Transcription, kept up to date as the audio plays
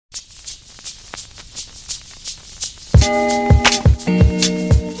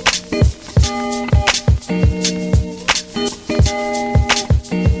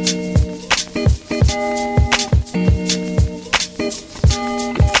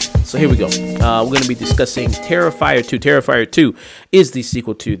So here we go. We're going to be discussing Terrifier 2. Terrifier 2 is the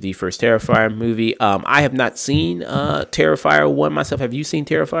sequel to the first Terrifier movie. I have not seen Terrifier 1 myself. Have you seen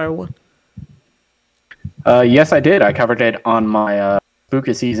Terrifier 1? Yes, I did. I covered it on my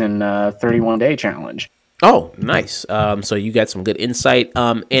Spooky Season 31-day challenge. Oh, nice. So you got some good insight.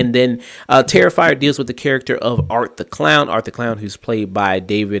 And then Terrifier deals with the character of Art the Clown. Art the Clown, who's played by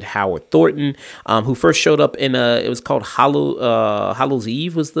David Howard Thornton, who first showed up in it was called Hallow's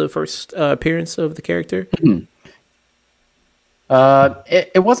Eve was the first appearance of the character. Mm-hmm.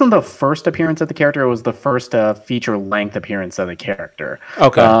 It wasn't the first appearance of the character. It was the first feature-length appearance of the character.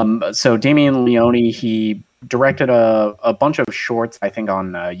 Okay. So Damien Leone, he directed a bunch of shorts, I think,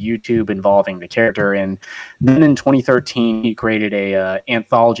 on YouTube involving the character. And then in 2013, he created a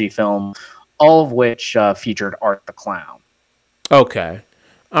anthology film, all of which featured Art the Clown. Okay.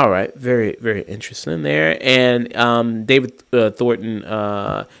 All right, very, very interesting there. And David Howard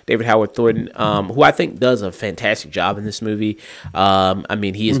Thornton, who I think does a fantastic job in this movie. I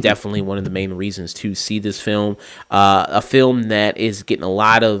mean, he is definitely one of the main reasons to see this film. A film that is getting a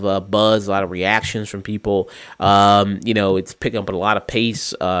lot of buzz, a lot of reactions from people. It's picking up a lot of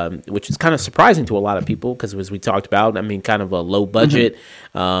pace, which is kind of surprising to a lot of people because, as we talked about, I mean, kind of a low budget,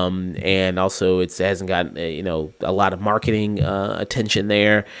 and also it hasn't got a lot of marketing attention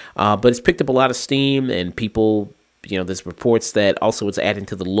there. But it's picked up a lot of steam, and people, there's reports that also what's adding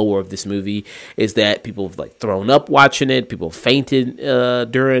to the lore of this movie is that people have thrown up watching it, people fainted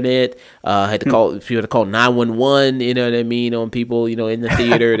during it, had to call 911, you know what I mean, on people, in the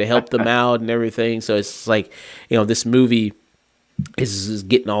theater to help them out and everything. So it's this movie is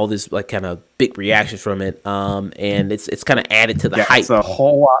getting all this kind of big reactions from it, and it's kind of added to the hype. It's a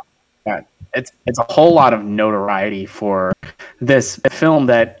whole lot. Yeah, it's a whole lot of notoriety for this film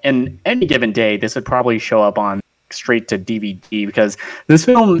that in any given day, this would probably show up on straight to DVD because this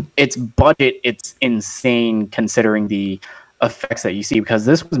film, its budget, it's insane considering the effects that you see because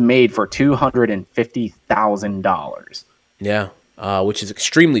this was made for $250,000. Yeah, which is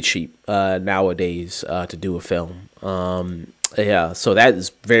extremely cheap nowadays to do a film. Yeah, so that is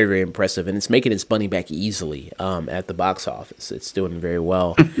very, very impressive, and it's making its money back easily at the box office. It's doing very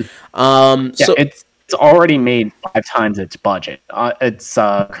well. It's already made 5 times its budget. Its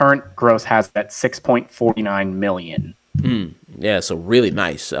current gross has that $6.49 million. Yeah, so really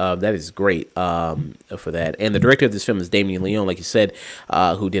nice. That is great for that. And the director of this film is Damien Leone, like you said,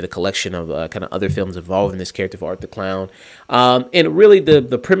 who did a collection of kind of other films involving this character of Art the Clown. And really,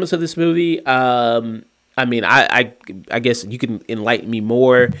 the premise of this movie. I mean, I guess you can enlighten me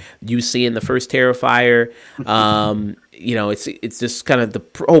more. You seeing the first Terrifier, it's just kind of the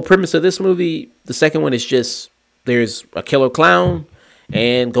whole premise of this movie. The second one is just there's a killer clown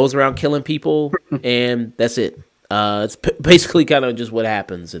and goes around killing people, and that's it. It's basically kind of just what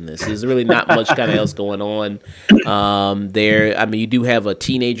happens in this. There's really not much kind of else going on there. I mean, you do have a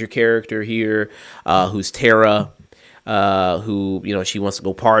teenager character here who's Tara. Who she wants to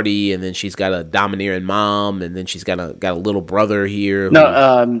go party, and then she's got a domineering mom, and then she's got a little brother here.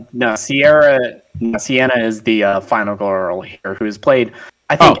 Sienna is the final girl here, who is played,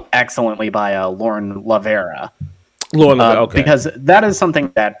 I think, excellently by Lauren Lavera. Okay. Because that is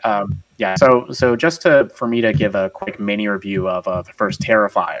something that, So just for me to give a quick mini review of the first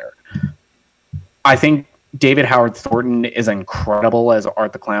Terrifier, I think David Howard Thornton is incredible as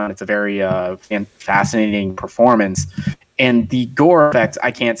Art the Clown. It's a very fascinating performance. And the gore effects,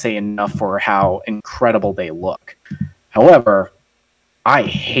 I can't say enough for how incredible they look. However, I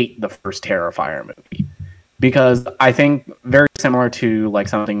hate the first Terrifier movie because I think very similar to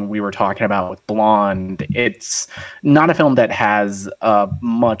something we were talking about with Blonde, it's not a film that has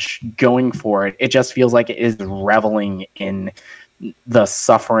much going for it. It just feels like it is reveling in the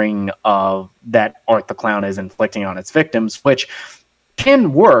suffering of that Art the Clown is inflicting on its victims, which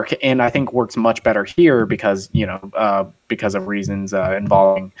can work, and I think works much better here because of reasons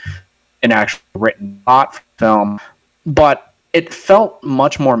involving an actual written plot film. But it felt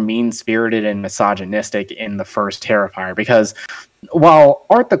much more mean-spirited and misogynistic in the first Terrifier because while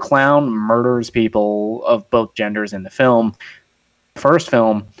Art the Clown murders people of both genders in the first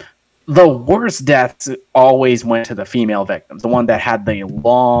film, the worst deaths always went to the female victims, the one that had the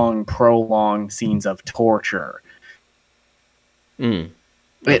long, prolonged scenes of torture.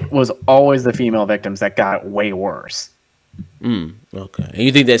 It was always the female victims that got way worse. Okay. And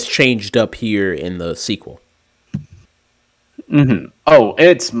you think that's changed up here in the sequel? Oh,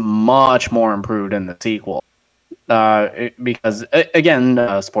 it's much more improved in the sequel. because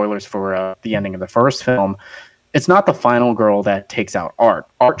again, spoilers for the ending of the first film. It's not the final girl that takes out Art.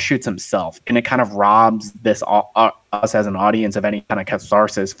 Art shoots himself, and it kind of robs us as an audience of any kind of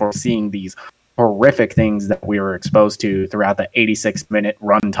catharsis for seeing these horrific things that we were exposed to throughout the 86-minute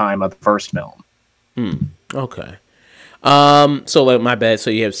runtime of the first film. Okay. So like, my bad. So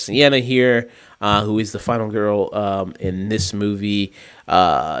you have Sienna here, who is the final girl in this movie.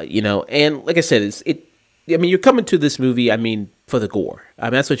 And like I said, I mean, you're coming to this movie, I mean, for the gore. I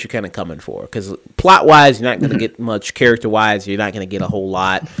mean, that's what you're kind of coming for. Because plot-wise, you're not going to get much. Character-wise, you're not going to get a whole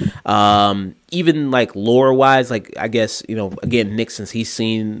lot. Even, like, lore-wise, like, I guess, again, Nick, since he's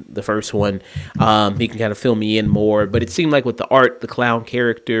seen the first one, he can kind of fill me in more. But it seemed like with the Art, the clown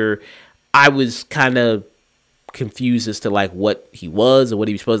character, I was kind of confused as to like what he was or what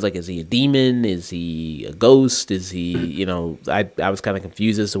he was supposed to, like. Is he a demon? Is he a ghost? Is he, I was kind of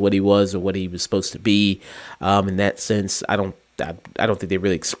confused as to what he was or what he was supposed to be. In that sense, I don't think they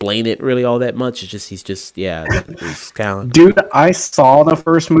really explain it really all that much. It's just he's kind of. Dude, I saw the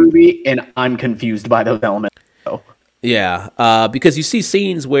first movie and I'm confused by those elements. Yeah, because you see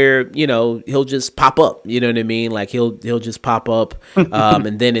scenes where he'll just pop up. You know what I mean? Like he'll just pop up,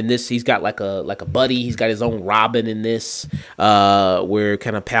 and then in this he's got like a buddy. He's got his own Robin in this, where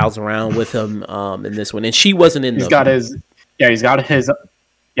kind of pals around with him in this one. And she wasn't in. She was not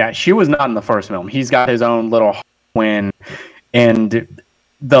in the first film. He's got his own little twin, and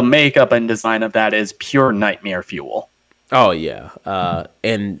the makeup and design of that is pure nightmare fuel. Oh yeah,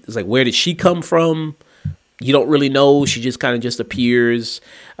 and it's like, where did she come from? You don't really know. She just kind of just appears,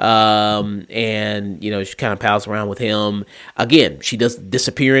 and she kind of pals around with him. Again, she does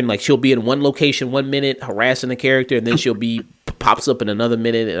disappearing. Like she'll be in one location 1 minute harassing a character, and then she'll be pops up in another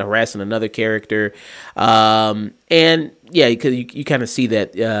minute and harassing another character. And yeah, because you kind of see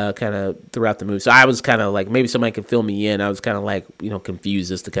that kind of throughout the movie. So I was kind of like, maybe somebody can fill me in. I was kind of like,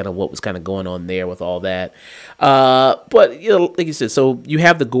 confused as to kind of what was kind of going on there with all that. But like you said, so you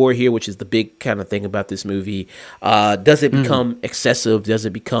have the gore here, which is the big kind of thing about this movie. Does it become excessive? Does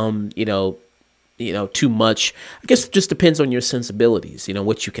it become too much? I guess it just depends on your sensibilities,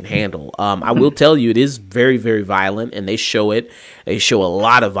 what you can handle. I will tell you, it is very, very violent, and they show it. They show a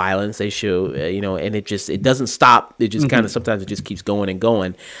lot of violence. They show, and it doesn't stop. It just kind of, sometimes it just keeps going and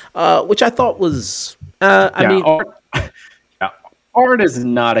going, which I thought was, Art is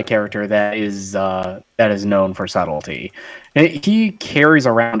not a character that is known for subtlety. He carries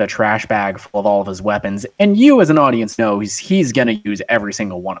around a trash bag full of all of his weapons, and you as an audience know he's going to use every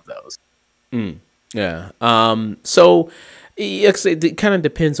single one of those. Yeah. So it kind of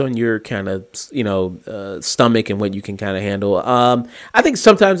depends on your kind of, stomach and what you can kind of handle. I think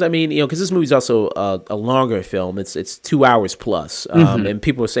sometimes, because this movie's also a longer film. It's 2 hours plus. And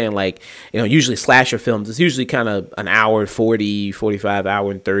people are saying like, usually slasher films, it's usually kind of an hour, 40, 45,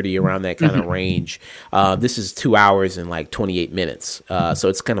 hour and 30, around that kind of range. This is 2 hours and like 28 minutes. So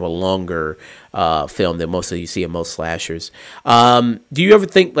it's kind of a longer film than most of you see in most slashers. Do you ever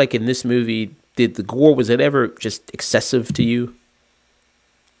think, like, in this movie, did the gore, was it ever just excessive to you?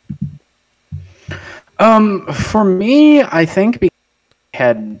 For me, I think because I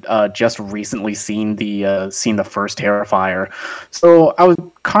had just recently seen the first Terrifier, so I was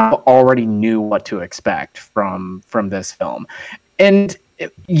kind of already knew what to expect from this film. And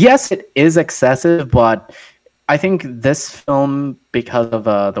yes, it is excessive, but I think this film, because of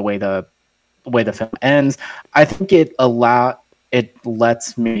the way the film ends, I think it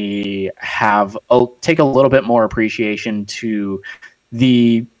lets me take a little bit more appreciation to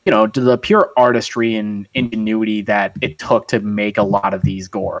the pure artistry and ingenuity that it took to make a lot of these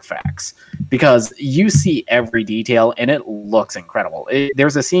gore effects, because you see every detail and it looks incredible.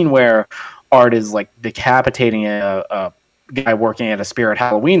 There's a scene where Art is like decapitating a guy working at a Spirit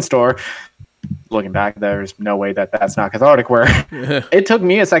Halloween store. Looking back, there's no way that's not cathartic. Where it took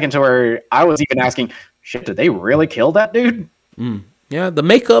me a second to where I was even asking, shit, did they really kill that dude? Yeah, the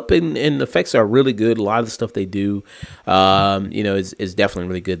makeup and effects are really good. A lot of the stuff they do, is definitely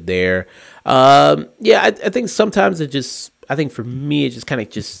really good there. I think sometimes I think for me, it just kind of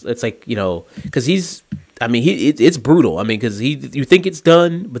it's like, because it's brutal. Because you think it's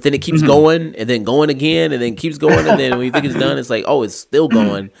done, but then it keeps going and then going again and then keeps going. And then when you think it's done, it's like, oh, it's still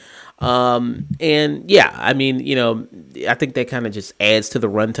going. I think that kind of just adds to the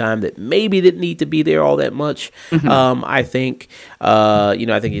runtime that maybe didn't need to be there all that much. I think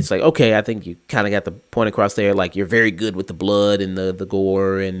it's like, okay, I think you kind of got the point across there. Like, you're very good with the blood and the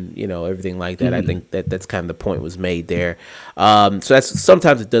gore and, everything like that. I think that's kind of the point was made there. So that's,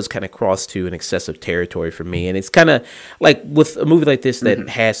 sometimes it does kind of cross to an excessive territory for me. And it's kind of like with a movie like this that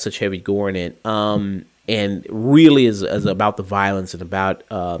has such heavy gore in it. and really is about the violence and about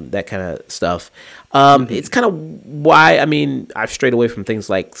that kind of stuff. It's kind of why, I mean, I've strayed away from things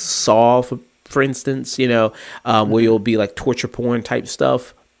like Saw, for instance, where you'll be like torture porn type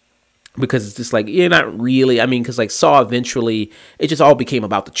stuff. Because it's just like, you're not really, I mean, because like Saw, eventually it just all became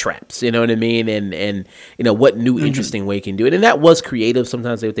about the traps, you know what I mean? And what new interesting way can do it. And that was creative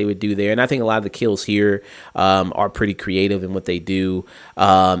sometimes what they would do there. And I think a lot of the kills here are pretty creative in what they do.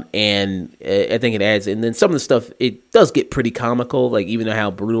 And I think it adds, and then some of the stuff, it does get pretty comical. Like, even though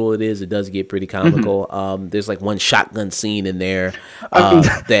how brutal it is, it does get pretty comical. There's like one shotgun scene in there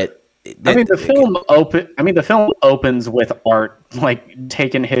the film opens with Art like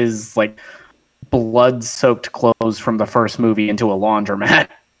taking his like blood-soaked clothes from the first movie into a laundromat.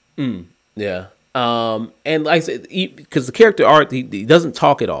 Yeah. And like I said, because the character Art, he doesn't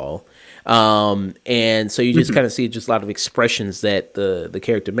talk at all. And so you just kind of see just a lot of expressions that the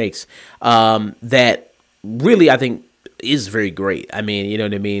character makes. That really, I think, is very great. I mean, you know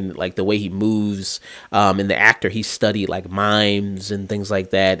what I mean? Like the way he moves, and the actor, he studied like mimes and things like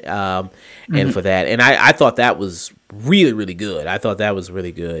that. And for that, and I thought that was really, really good. I thought that was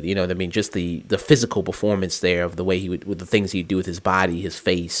really good. You know what I mean? Just the physical performance there of the way he would, with the things he'd do with his body, his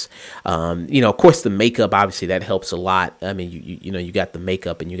face. Of course the makeup, obviously that helps a lot. I mean, you got the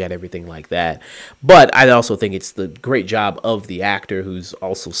makeup and you got everything like that. But I also think it's the great job of the actor who's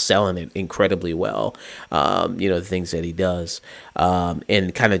also selling it incredibly well. The things that he does.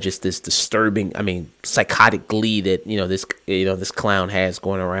 And kind of just this disturbing, I mean, psychotic glee that, this clown has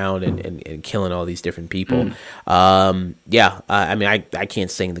going around and killing all these different people. I mean, I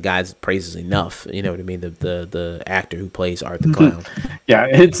can't sing the guy's praises enough. You know what I mean? The actor who plays Art the Clown. Yeah,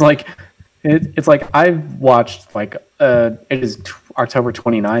 it's like I've watched it is October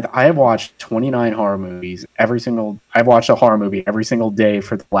 29th. I have watched 29 horror movies. I've watched a horror movie every single day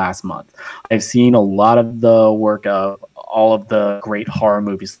for the last month. I've seen a lot of the work of all of the great horror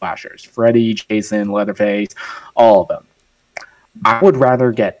movie slashers: Freddy, Jason, Leatherface, all of them. I would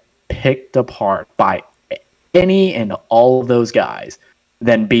rather get picked apart by any and all of those guys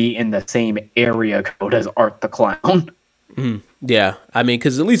than be in the same area code as Art the Clown. Yeah, I mean,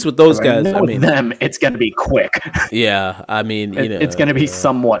 because at least with those guys, I mean, them, it's going to be quick. Yeah, I mean, it's going to be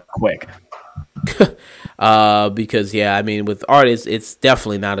somewhat quick. Because I mean, with Art, it's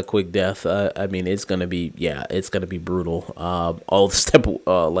definitely not a quick death. I mean, it's gonna be brutal. All the step,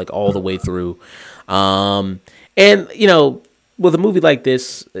 like all the way through. And with a movie like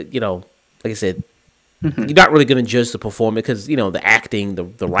this, like I said, you're not really gonna judge the performance because the acting,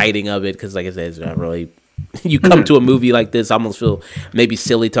 the writing of it. Because like I said, it's not really. You come to a movie like this, I almost feel maybe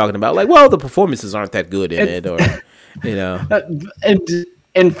silly talking about like, well, the performances aren't that good in it, or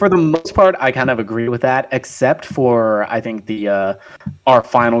And for the most part, I kind of agree with that, except for I think our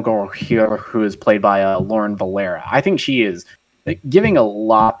final girl here, who is played by Lauren Valera. I think she is giving a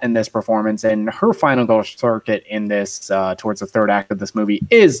lot in this performance, and her final girl circuit in this towards the third act of this movie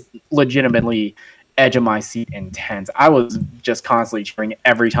is legitimately edge of my seat intense. I was just constantly cheering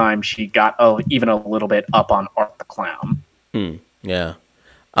every time she got even a little bit up on Art the Clown. Yeah.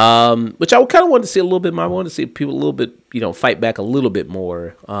 Which I kind of want to see a little bit more. I want to see people a little bit, fight back a little bit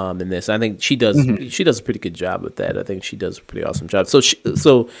more in this. I think she does. She does a pretty good job with that. I think she does a pretty awesome job.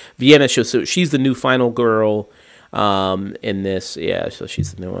 So Vienna, so she's the new final girl in this. Yeah, so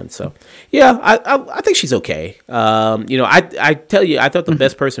she's the new one. So yeah, I think she's okay. I tell you, I thought the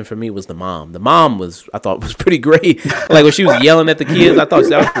best person for me was the mom. The mom I thought was pretty great. Like when she was yelling at the kids, I thought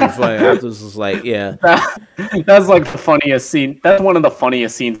that was pretty funny. I was just like, yeah. That's like the funniest scene. That's one of the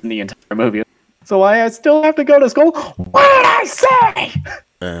funniest scenes in the entire movie. So I still have to go to school? What did I say?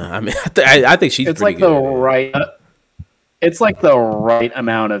 I mean, I think she's. It's pretty like good. It's like the right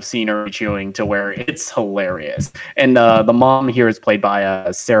amount of scenery chewing to where it's hilarious. And the mom here is played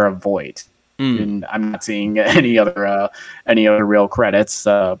by Sarah Voigt. And I'm not seeing any other real credits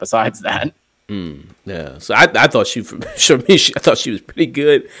besides that. Yeah, so I thought I thought she was pretty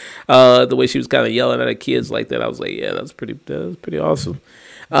good. The way she was kind of yelling at her kids like that, I was like, yeah, that was pretty awesome.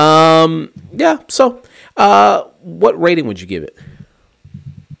 Yeah. So, what rating would you give it?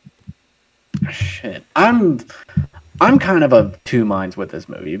 Shit, I'm kind of of two minds with this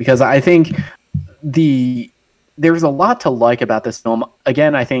movie because I think there's a lot to like about this film.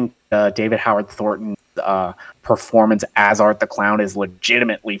 Again, I think David Howard Thornton's performance as Art the Clown is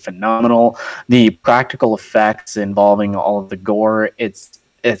legitimately phenomenal. The practical effects involving all of the gore, it's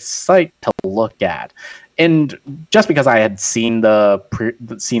sight to look at. And just because I had seen the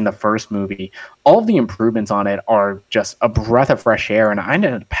first movie, all of the improvements on it are just a breath of fresh air, and I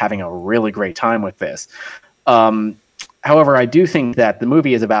ended up having a really great time with this. However, I do think that the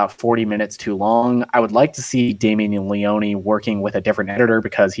movie is about 40 minutes too long. I would like to see Damien Leone working with a different editor,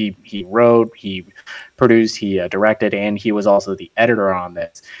 because he wrote, he produced, he directed, and he was also the editor on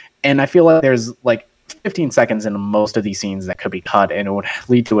this. And I feel like there's like 15 seconds in most of these scenes that could be cut, and it would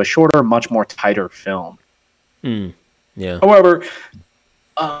lead to a shorter, much more tighter film. Yeah. However,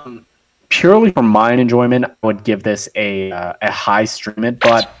 purely for my enjoyment, I would give this a high stream it,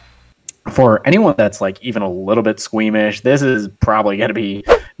 but for anyone that's like even a little bit squeamish, this is probably going to be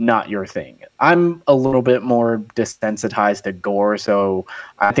not your thing. I'm a little bit more desensitized to gore, so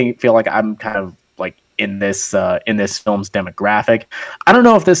I feel like I'm kind of like in this film's demographic. I don't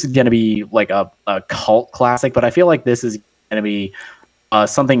know if this is going to be like a cult classic, but I feel like this is going to be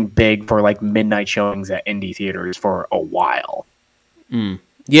something big for like midnight showings at indie theaters for a while.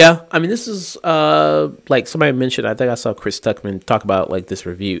 Yeah, I mean, this is like somebody mentioned. I think I saw Chris Tuckman talk about like this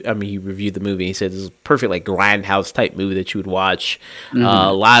review. I mean, he reviewed the movie. He said this is a perfect like grindhouse type movie that you would watch.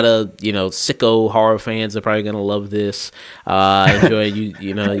 A lot of sicko horror fans are probably gonna love this. Enjoy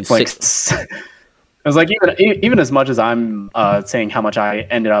I was like, even as much as I'm saying how much I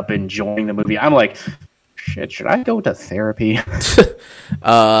ended up enjoying the movie, I'm like, shit, should I go to therapy?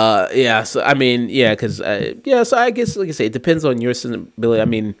 Yeah. So I mean, yeah, because So I guess, like I say, it depends on your sensibility. I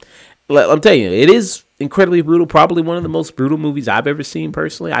mean, I'm telling you, it is incredibly brutal. Probably one of the most brutal movies I've ever seen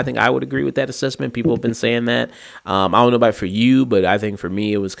personally. I think I would agree with that assessment. People have been saying that. I don't know about for you, but I think for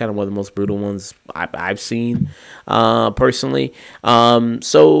me, it was kind of one of the most brutal ones I've seen personally.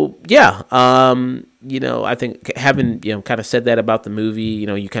 So yeah. I think having, kind of said that about the movie,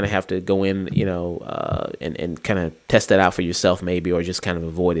 you kind of have to go in, and kind of test that out for yourself maybe, or just kind of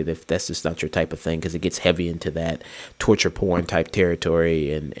avoid it if that's just not your type of thing, because it gets heavy into that torture porn type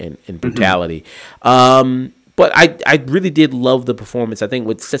territory and brutality. But I really did love the performance. I think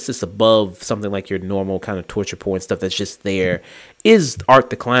what sets this above something like your normal kind of torture porn stuff that's just there is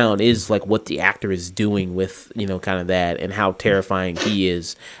Art the Clown, is like what the actor is doing with, kind of that, and how terrifying he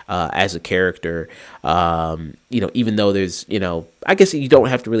is as a character. Even though there's, I guess you don't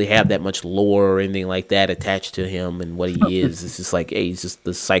have to really have that much lore or anything like that attached to him and what he is. It's just like, hey, he's just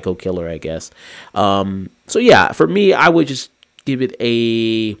the psycho killer, I guess. So yeah, for me, I would just give it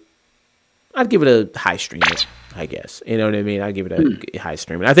I'd give it a high stream, I guess. You know what I mean? I'd give it a high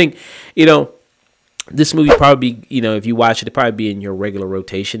stream. And I think, this movie probably, if you watch it, it'd probably be in your regular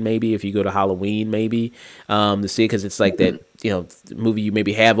rotation, maybe, if you go to Halloween, maybe, to see it, because it's like that, movie you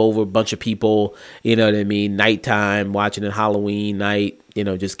maybe have over a bunch of people, you know what I mean, nighttime, watching it Halloween night,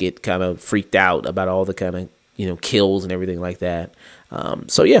 just get kind of freaked out about all the kind of, kills and everything like that.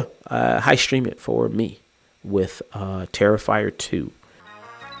 So yeah, high stream it for me with Terrifier 2.